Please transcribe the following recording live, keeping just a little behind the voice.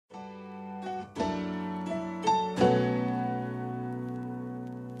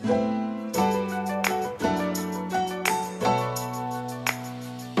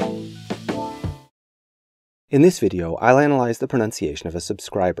In this video, I'll analyze the pronunciation of a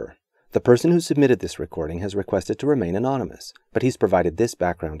subscriber. The person who submitted this recording has requested to remain anonymous, but he's provided this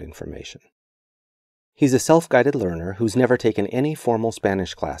background information. He's a self-guided learner who's never taken any formal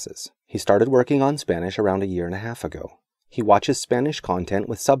Spanish classes. He started working on Spanish around a year and a half ago. He watches Spanish content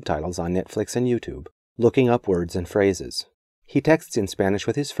with subtitles on Netflix and YouTube, looking up words and phrases. He texts in Spanish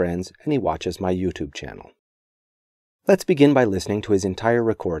with his friends, and he watches my YouTube channel. Let's begin by listening to his entire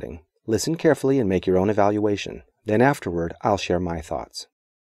recording. Listen carefully and make your own evaluation. Then afterward, I'll share my thoughts.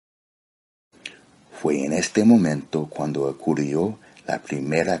 Fue en este momento cuando ocurrió la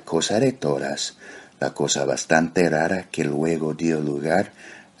primera cosa de todas, la cosa bastante rara que luego dio lugar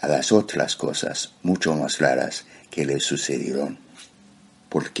a las otras cosas mucho más raras que le sucedieron.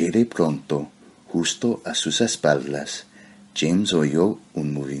 Porque de pronto, justo a sus espaldas, James oyó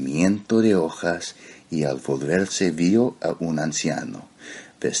un movimiento de hojas y al volverse vio a un anciano,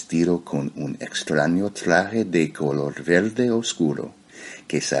 vestido con un extraño traje de color verde oscuro,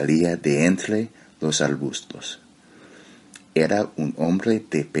 que salía de entre los arbustos. Era un hombre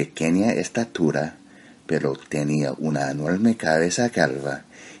de pequeña estatura, pero tenía una enorme cabeza calva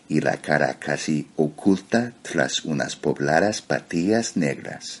y la cara casi oculta tras unas pobladas patillas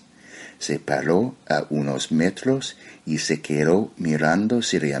negras. Se paró a unos metros y se quedó mirando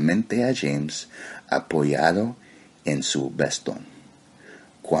seriamente a James, apoyado en su bastón.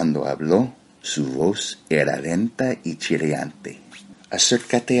 Cuando habló, su voz era lenta y chirriante.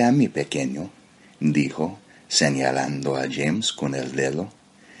 «Acércate a mí, pequeño», dijo, señalando a James con el dedo.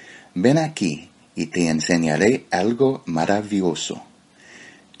 «Ven aquí y te enseñaré algo maravilloso».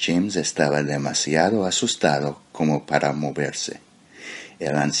 James estaba demasiado asustado como para moverse.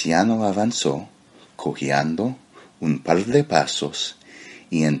 El anciano avanzó, cojeando, un par de pasos,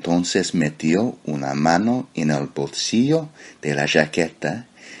 y entonces metió una mano en el bolsillo de la jaqueta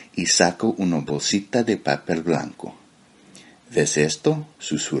y sacó una bolsita de papel blanco. «¿Ves esto?»,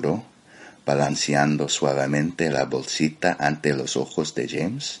 susurró, balanceando suavemente la bolsita ante los ojos de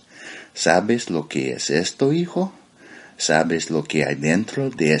James. «¿Sabes lo que es esto, hijo? ¿Sabes lo que hay dentro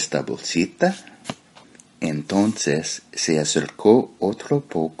de esta bolsita?» Entonces se acercó otro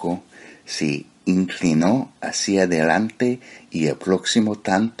poco, se inclinó hacia adelante y aproximó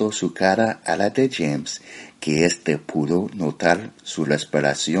tanto su cara a la de James que éste pudo notar su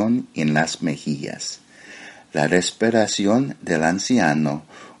respiración en las mejillas. La respiración del anciano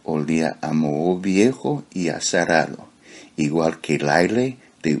olía a moho viejo y acerado, igual que el aire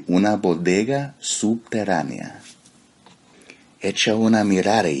de una bodega subterránea. «Echa una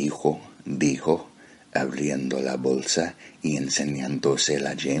mirada, hijo», dijo, abriendo la bolsa y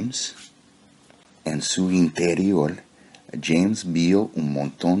enseñándosela a James. En su interior, James vio un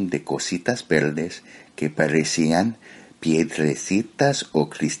montón de cositas verdes que parecían piedrecitas o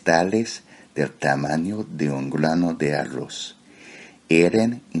cristales del tamaño de un grano de arroz.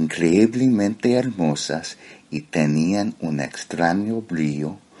 Eran increíblemente hermosas y tenían un extraño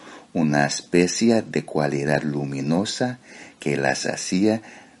brillo, una especie de cualidad luminosa que las hacía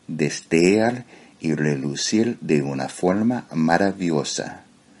destellar y relucir de una forma maravillosa.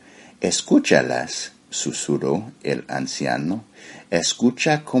 «Escúchalas», susurró el anciano,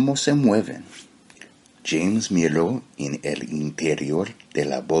 «escucha cómo se mueven». James miró en el interior de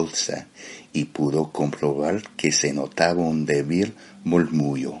la bolsa y pudo comprobar que se notaba un débil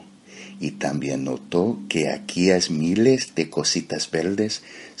murmullo, y también notó que aquellas miles de cositas verdes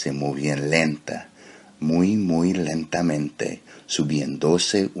se movían muy lentamente,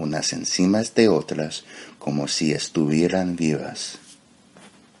 subiéndose unas encima de otras como si estuvieran vivas.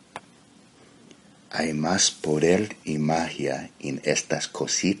 «Hay más poder y magia en estas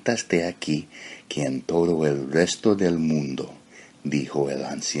cositas de aquí que en todo el resto del mundo», dijo el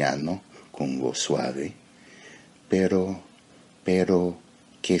anciano con voz suave. Pero,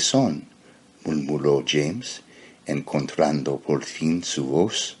 ¿qué son?», murmuró James, encontrando por fin su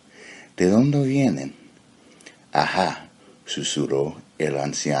voz. «¿De dónde vienen?». «Ajá», susurró el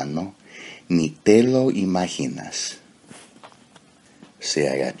anciano, «ni te lo imaginas». Se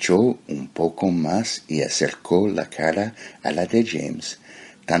agachó un poco más y acercó la cara a la de James,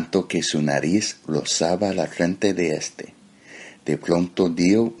 tanto que su nariz rozaba la frente de éste. De pronto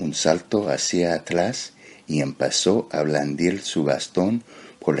dio un salto hacia atrás y empezó a blandir su bastón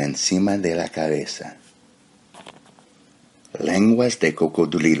por encima de la cabeza. «Lenguas de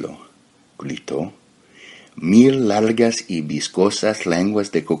cocodrilo», gritó. 1000 largas y viscosas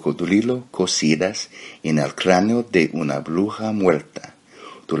lenguas de cocodrilo cosidas en el cráneo de una bruja muerta,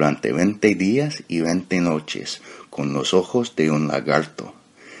 durante 20 días y 20 noches, con los ojos de un lagarto.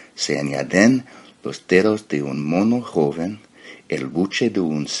 Se añaden los dedos de un mono joven, el buche de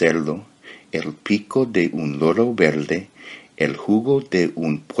un cerdo, el pico de un loro verde, el jugo de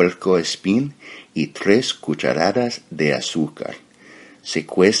un puercoespín y 3 cucharadas de azúcar. Se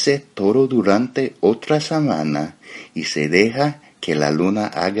cuece todo durante otra semana y se deja que la luna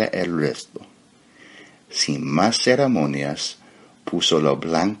haga el resto. Sin más ceremonias, puso la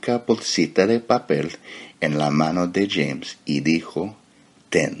blanca bolsita de papel en la mano de James y dijo: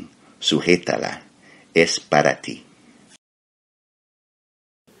 «Ten, sujétala, es para ti».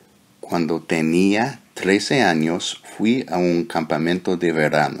 Cuando tenía 13 años fui a un campamento de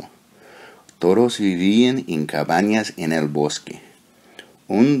verano. Todos vivían en cabañas en el bosque.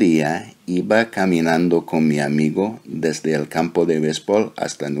 Un día iba caminando con mi amigo desde el campo de béisbol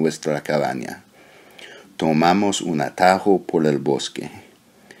hasta nuestra cabaña. Tomamos un atajo por el bosque.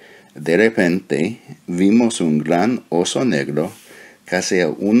 De repente vimos un gran oso negro casi a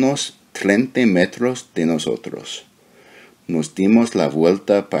unos 30 metros de nosotros. Nos dimos la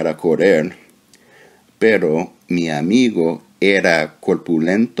vuelta para correr, pero mi amigo era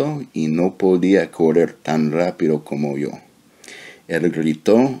corpulento y no podía correr tan rápido como yo. Él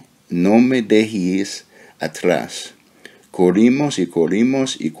gritó: «No me dejes atrás». Corrimos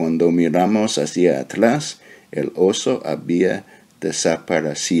y cuando miramos hacia atrás, el oso había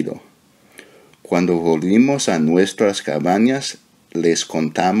desaparecido. Cuando volvimos a nuestras cabañas, les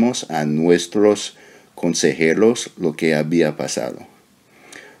contamos a nuestros consejeros lo que había pasado.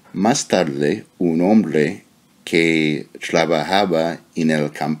 Más tarde, un hombre que trabajaba en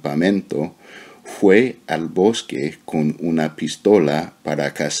el campamento fue al bosque con una pistola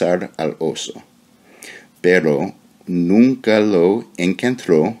para cazar al oso, pero nunca lo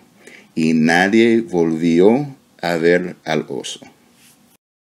encontró y nadie volvió a ver al oso.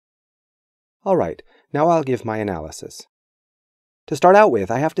 All right, now I'll give my analysis. To start out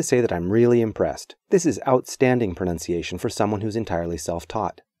with, I have to say that I'm really impressed. This is outstanding pronunciation for someone who's entirely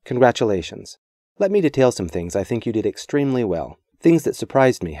self-taught. Congratulations. Let me detail some things I think you did extremely well, things that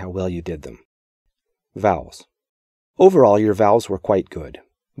surprised me how well you did them. Vowels. Overall, your vowels were quite good.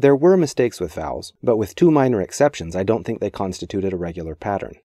 There were mistakes with vowels, but with 2 minor exceptions, I don't think they constituted a regular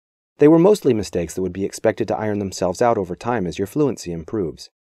pattern. They were mostly mistakes that would be expected to iron themselves out over time as your fluency improves.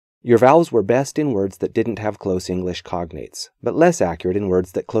 Your vowels were best in words that didn't have close English cognates, but less accurate in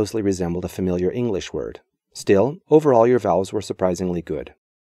words that closely resembled a familiar English word. Still, overall your vowels were surprisingly good.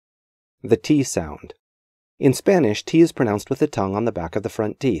 The T sound. In Spanish, T is pronounced with the tongue on the back of the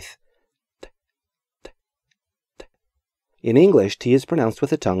front teeth. In English, T is pronounced with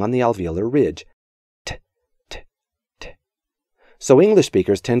the tongue on the alveolar ridge. T, t, t. So English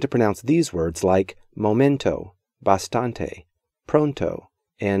speakers tend to pronounce these words like momento, bastante, pronto,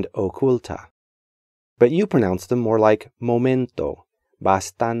 and oculta. But you pronounce them more like momento,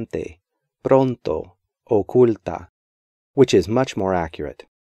 bastante, pronto, oculta, which is much more accurate.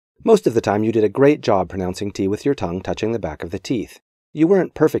 Most of the time you did a great job pronouncing T with your tongue touching the back of the teeth. You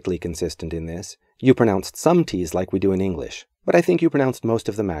weren't perfectly consistent in this. You pronounced some T's like we do in English, but I think you pronounced most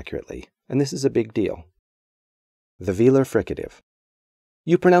of them accurately, and this is a big deal. The velar fricative.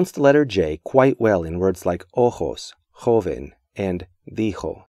 You pronounced the letter J quite well in words like ojos, joven, and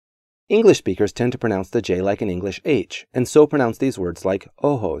dijo. English speakers tend to pronounce the J like an English H, and so pronounce these words like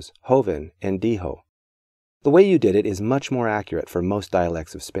ojos, joven, and dijo. The way you did it is much more accurate for most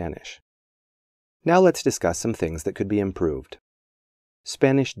dialects of Spanish. Now let's discuss some things that could be improved.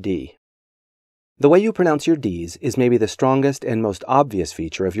 Spanish D. The way you pronounce your Ds is maybe the strongest and most obvious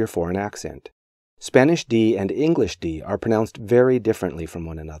feature of your foreign accent. Spanish D and English D are pronounced very differently from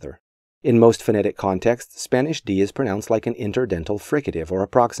one another. In most phonetic contexts, Spanish D is pronounced like an interdental fricative or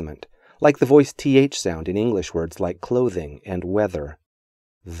approximant, like the voiced TH sound in English words like clothing and weather.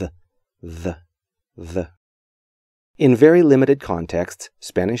 The. In very limited contexts,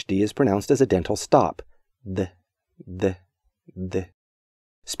 Spanish D is pronounced as a dental stop. The.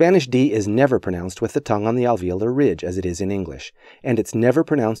 Spanish D is never pronounced with the tongue on the alveolar ridge as it is in English, and it's never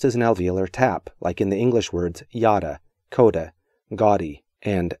pronounced as an alveolar tap, like in the English words yada, coda, gaudy,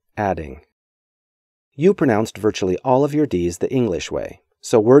 and adding. You pronounced virtually all of your Ds the English way,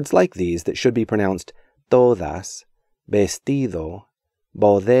 so words like these that should be pronounced todas, vestido,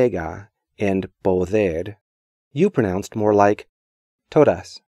 bodega, and poder, you pronounced more like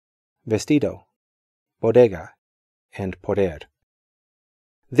todas, vestido, bodega, and poder.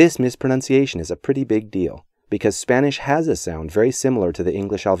 This mispronunciation is a pretty big deal, because Spanish has a sound very similar to the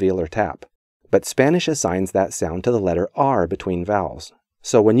English alveolar tap, but Spanish assigns that sound to the letter R between vowels.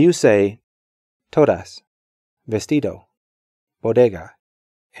 So when you say todas, vestido, bodega,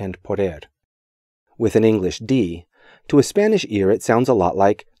 and poder, with an English D, to a Spanish ear it sounds a lot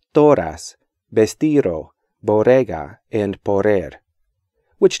like todas, vestido, bodega, and poder.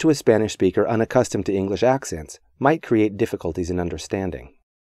 which to a Spanish speaker unaccustomed to English accents might create difficulties in understanding.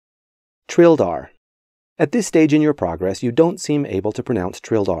 Trilled R. At this stage in your progress, you don't seem able to pronounce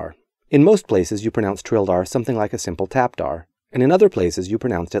trilled R. In most places, you pronounce trilled R something like a simple tapped R, and in other places, you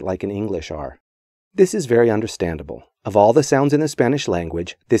pronounced it like an English R. This is very understandable. Of all the sounds in the Spanish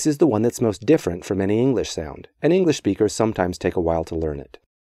language, this is the one that's most different from any English sound, and English speakers sometimes take a while to learn it.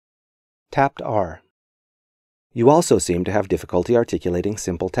 Tapped R. You also seem to have difficulty articulating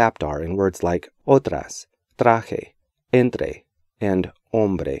simple tapped R in words like otras, traje, entre, and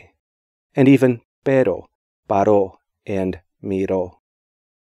hombre, and even pero, paró, and miró.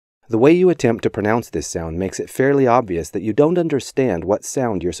 The way you attempt to pronounce this sound makes it fairly obvious that you don't understand what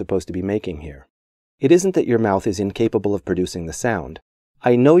sound you're supposed to be making here. It isn't that your mouth is incapable of producing the sound.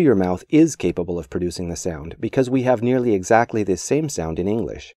 I know your mouth is capable of producing the sound because we have nearly exactly this same sound in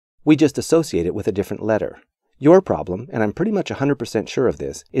English. We just associate it with a different letter. Your problem, and I'm pretty much 100% sure of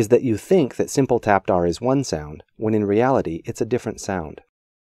this, is that you think that simple tapped R is one sound, when in reality it's a different sound.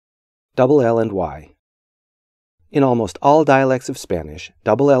 Double L and Y. In almost all dialects of Spanish,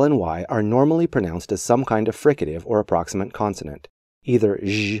 double L and Y are normally pronounced as some kind of fricative or approximant consonant, either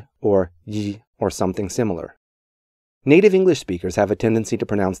zh or y or something similar. Native English speakers have a tendency to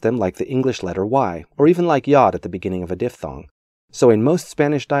pronounce them like the English letter Y, or even like yod at the beginning of a diphthong. So in most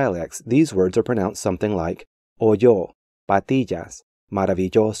Spanish dialects, these words are pronounced something like oyó, patillas,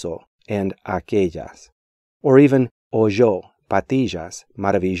 maravilloso, and aquellas, or even oyó, patillas,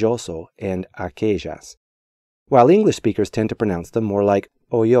 maravilloso, and aquellas, while English speakers tend to pronounce them more like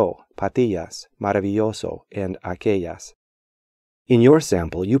oyó, patillas, maravilloso, and aquellas. In your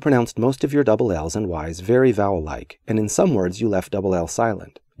sample, you pronounced most of your double L's and Y's very vowel-like, and in some words you left double L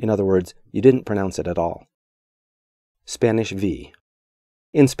silent. In other words, you didn't pronounce it at all. Spanish V.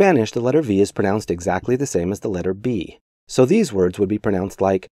 In Spanish, the letter V is pronounced exactly the same as the letter B, so these words would be pronounced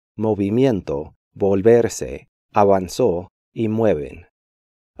like movimiento, volverse, avanzó, y mueven.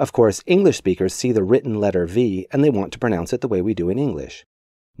 Of course, English speakers see the written letter V and they want to pronounce it the way we do in English.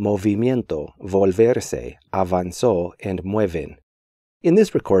 Movimiento, volverse, avanzó, and mueven. In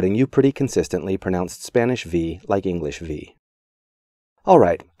this recording, you pretty consistently pronounced Spanish V like English V.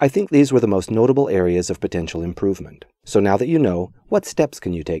 Alright, I think these were the most notable areas of potential improvement. So now that you know, what steps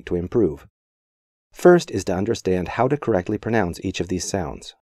can you take to improve? First is to understand how to correctly pronounce each of these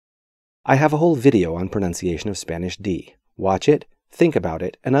sounds. I have a whole video on pronunciation of Spanish D. Watch it, think about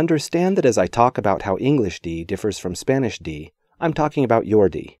it, and understand that as I talk about how English D differs from Spanish D, I'm talking about your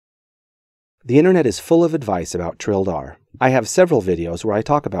D. The internet is full of advice about trilled R. I have several videos where I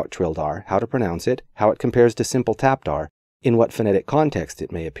talk about trilled R, how to pronounce it, how it compares to simple tapped R, in what phonetic context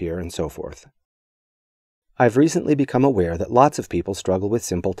it may appear, and so forth. I've recently become aware that lots of people struggle with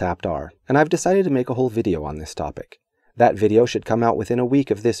simple tapped R, and I've decided to make a whole video on this topic. That video should come out within a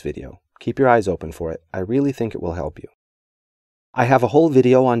week of this video. Keep your eyes open for it. I really think it will help you. I have a whole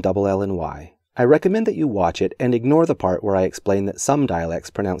video on double L and Y. I recommend that you watch it and ignore the part where I explain that some dialects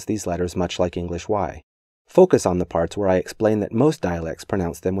pronounce these letters much like English Y. Focus on the parts where I explain that most dialects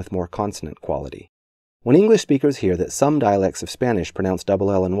pronounce them with more consonant quality. When English speakers hear that some dialects of Spanish pronounce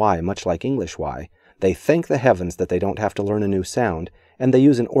double L and Y much like English Y, they thank the heavens that they don't have to learn a new sound, and they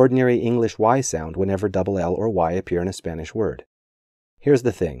use an ordinary English Y sound whenever double L or Y appear in a Spanish word. Here's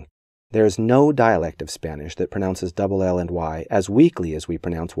the thing. There is no dialect of Spanish that pronounces double L and Y as weakly as we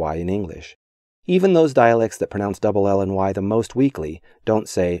pronounce Y in English. Even those dialects that pronounce double L and Y the most weakly don't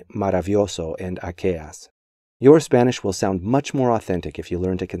say maravilloso and aquellas. Your Spanish will sound much more authentic if you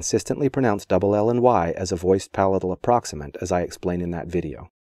learn to consistently pronounce double L and Y as a voiced palatal approximant, as I explain in that video.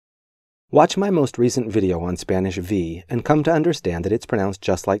 Watch my most recent video on Spanish V and come to understand that it's pronounced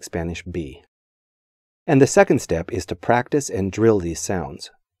just like Spanish B. And the second step is to practice and drill these sounds.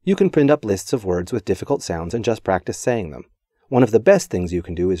 You can print up lists of words with difficult sounds and just practice saying them. One of the best things you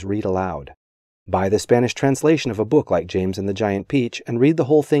can do is read aloud. Buy the Spanish translation of a book like James and the Giant Peach and read the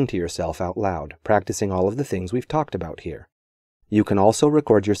whole thing to yourself out loud, practicing all of the things we've talked about here. You can also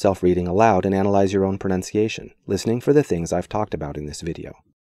record yourself reading aloud and analyze your own pronunciation, listening for the things I've talked about in this video.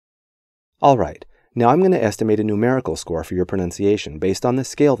 Alright, now I'm going to estimate a numerical score for your pronunciation based on the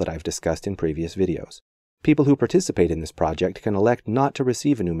scale that I've discussed in previous videos. People who participate in this project can elect not to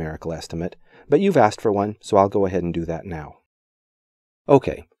receive a numerical estimate, but you've asked for one, so I'll go ahead and do that now.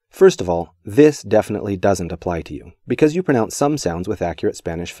 Okay. First of all, this definitely doesn't apply to you, because you pronounce some sounds with accurate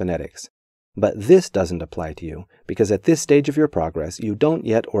Spanish phonetics. But this doesn't apply to you, because at this stage of your progress, you don't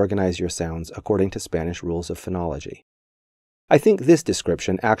yet organize your sounds according to Spanish rules of phonology. I think this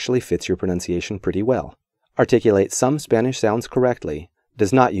description actually fits your pronunciation pretty well. Articulates some Spanish sounds correctly,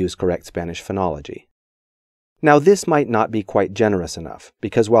 does not use correct Spanish phonology. Now this might not be quite generous enough,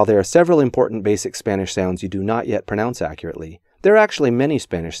 because while there are several important basic Spanish sounds you do not yet pronounce accurately, there are actually many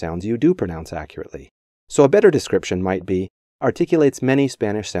Spanish sounds you do pronounce accurately. So a better description might be, articulates many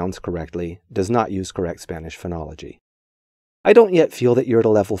Spanish sounds correctly, does not use correct Spanish phonology. I don't yet feel that you're at a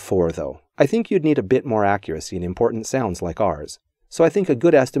level 4 though. I think you'd need a bit more accuracy in important sounds like ours. So I think a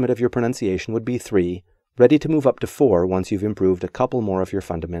good estimate of your pronunciation would be 3, ready to move up to 4 once you've improved a couple more of your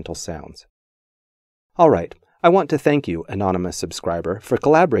fundamental sounds. Alright, I want to thank you, anonymous subscriber, for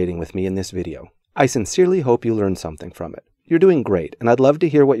collaborating with me in this video. I sincerely hope you learned something from it. You're doing great, and I'd love to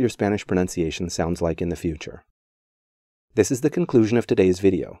hear what your Spanish pronunciation sounds like in the future. This is the conclusion of today's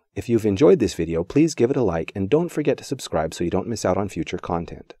video. If you've enjoyed this video, please give it a like and don't forget to subscribe so you don't miss out on future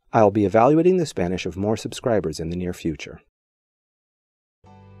content. I'll be evaluating the Spanish of more subscribers in the near future.